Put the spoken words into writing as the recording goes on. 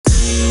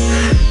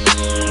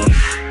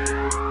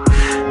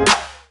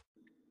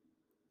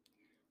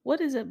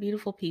What is up,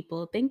 beautiful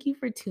people? Thank you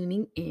for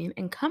tuning in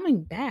and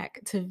coming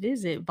back to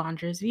visit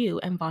Vondra's View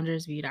and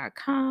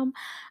vondrasview.com.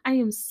 I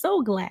am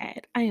so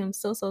glad. I am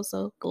so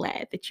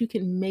glad that you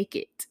can make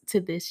it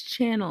to this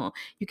channel.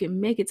 You can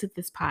make it to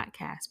this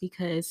podcast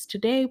because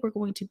today we're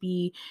going to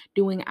be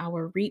doing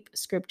our REAP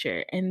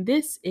scripture. And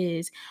this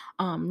is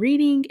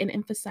reading and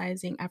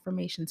emphasizing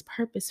affirmations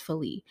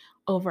purposefully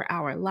over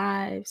our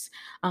lives.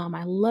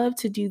 I love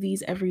to do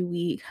these every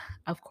week.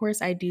 Of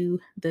course, I do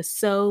the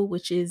sow,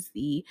 which is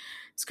the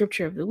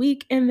scripture of the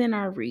week, and then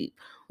our reap,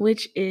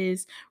 which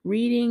is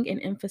reading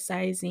and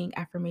emphasizing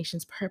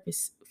affirmations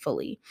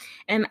purposefully.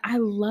 And I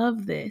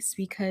love this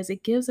because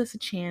it gives us a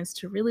chance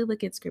to really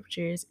look at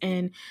scriptures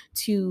and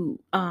to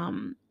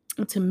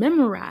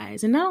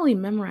memorize, and not only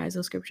memorize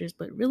those scriptures,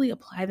 but really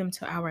apply them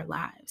to our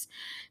lives.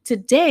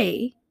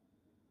 Today,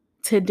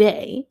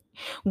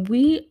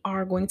 we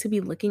are going to be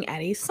looking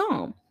at a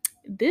psalm.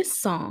 This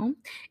psalm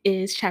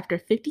is chapter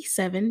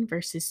 57,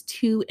 verses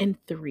 2 and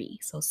 3.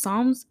 So,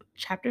 Psalms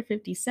chapter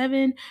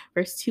 57,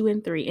 verse 2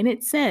 and 3. And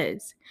it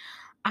says,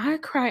 I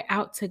cry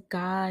out to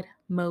God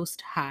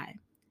Most High,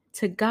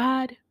 to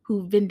God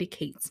who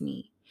vindicates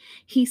me.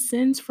 He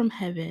sends from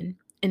heaven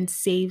and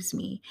saves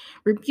me,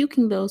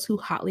 rebuking those who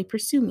hotly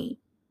pursue me.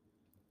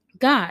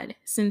 God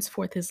sends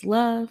forth his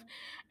love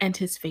and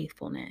his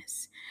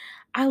faithfulness.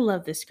 I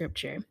love this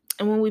scripture.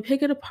 And when we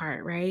pick it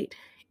apart, right,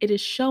 it is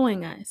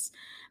showing us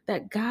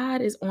that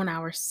God is on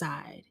our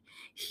side.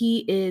 He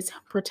is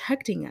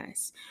protecting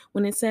us.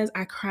 When it says,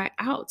 I cry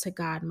out to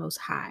God Most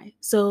High.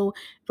 So,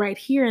 right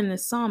here in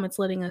this psalm, it's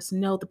letting us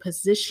know the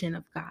position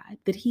of God,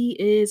 that He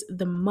is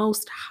the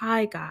Most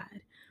High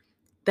God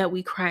that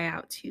we cry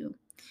out to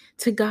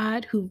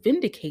God who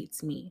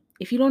vindicates me.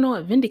 If you don't know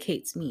what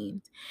vindicates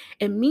means,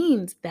 it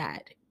means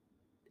that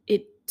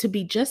to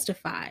be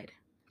justified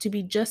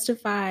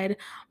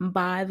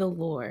by the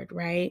Lord,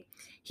 right?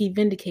 He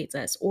vindicates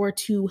us, or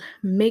to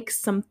make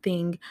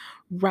something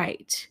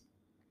right,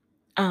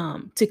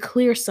 to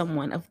clear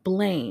someone of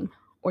blame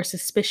or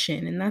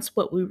suspicion. And that's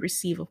what we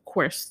receive, of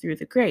course, through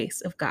the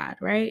grace of God,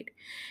 right?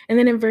 And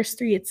then in verse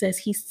 3, it says,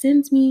 He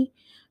sends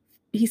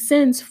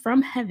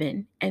from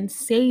heaven and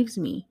saves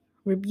me,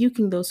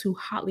 rebuking those who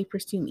hotly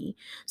pursue me.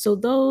 So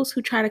those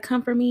who try to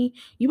come for me,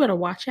 you better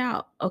watch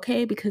out,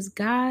 okay? Because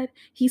God,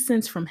 He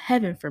sends from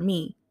heaven for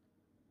me,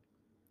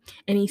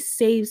 and He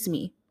saves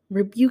me,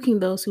 rebuking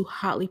those who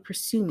hotly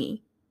pursue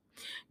me.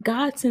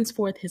 God sends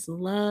forth His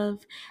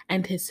love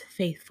and His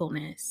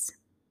faithfulness.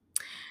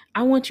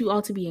 I want you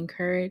all to be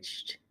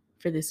encouraged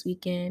for this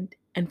weekend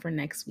and for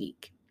next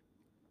week,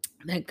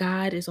 that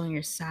God is on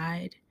your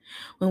side.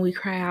 When we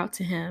cry out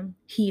to Him,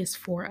 He is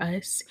for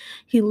us.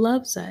 He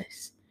loves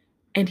us,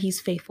 and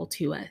He's faithful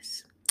to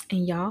us.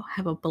 And y'all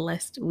have a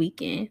blessed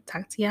weekend.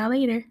 Talk to y'all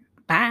later.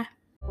 Bye.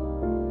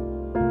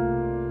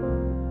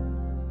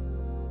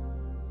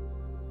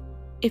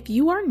 If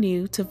you are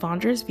new to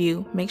Vondra's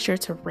View, make sure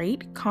to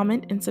rate,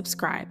 comment, and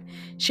subscribe.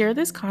 Share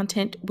this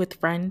content with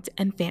friends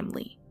and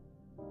family.